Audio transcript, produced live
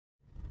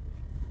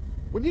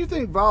When you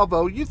think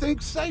Volvo, you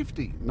think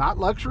safety, not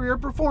luxury or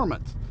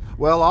performance.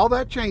 Well, all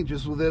that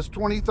changes with this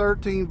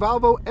 2013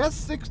 Volvo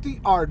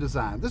S60R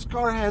design. This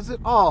car has it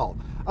all.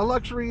 A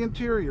luxury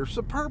interior,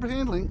 superb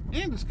handling,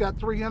 and it's got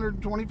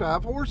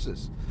 325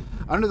 horses.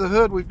 Under the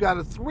hood, we've got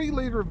a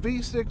 3-liter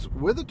V6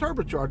 with a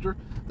turbocharger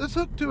that's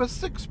hooked to a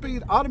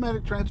 6-speed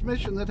automatic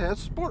transmission that has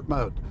sport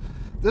mode.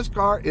 This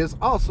car is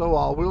also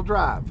all-wheel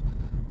drive.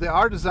 The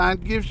R design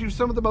gives you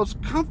some of the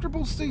most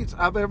comfortable seats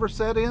I've ever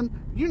sat in,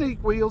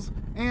 unique wheels,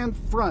 and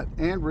front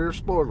and rear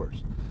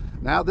spoilers.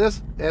 Now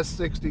this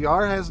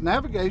S60R has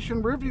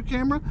navigation, rearview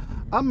camera,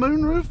 a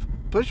moonroof,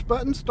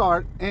 push-button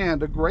start,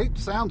 and a great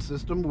sound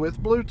system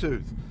with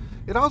Bluetooth.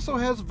 It also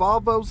has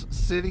Volvo's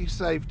City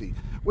Safety,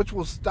 which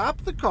will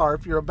stop the car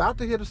if you're about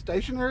to hit a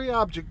stationary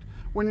object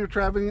when you're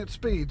traveling at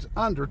speeds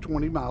under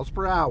 20 miles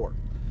per hour.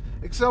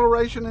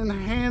 Acceleration and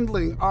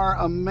handling are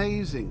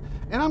amazing,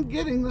 and I'm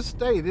getting the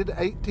stated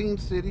 18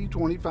 city,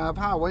 25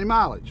 highway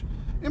mileage.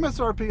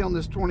 MSRP on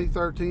this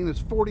 2013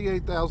 is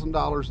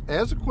 $48,000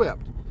 as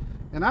equipped,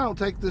 and I don't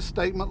take this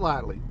statement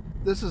lightly.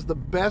 This is the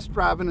best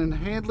driving and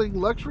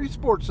handling luxury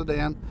sports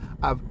sedan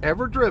I've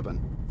ever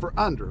driven for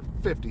under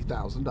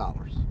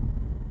 $50,000.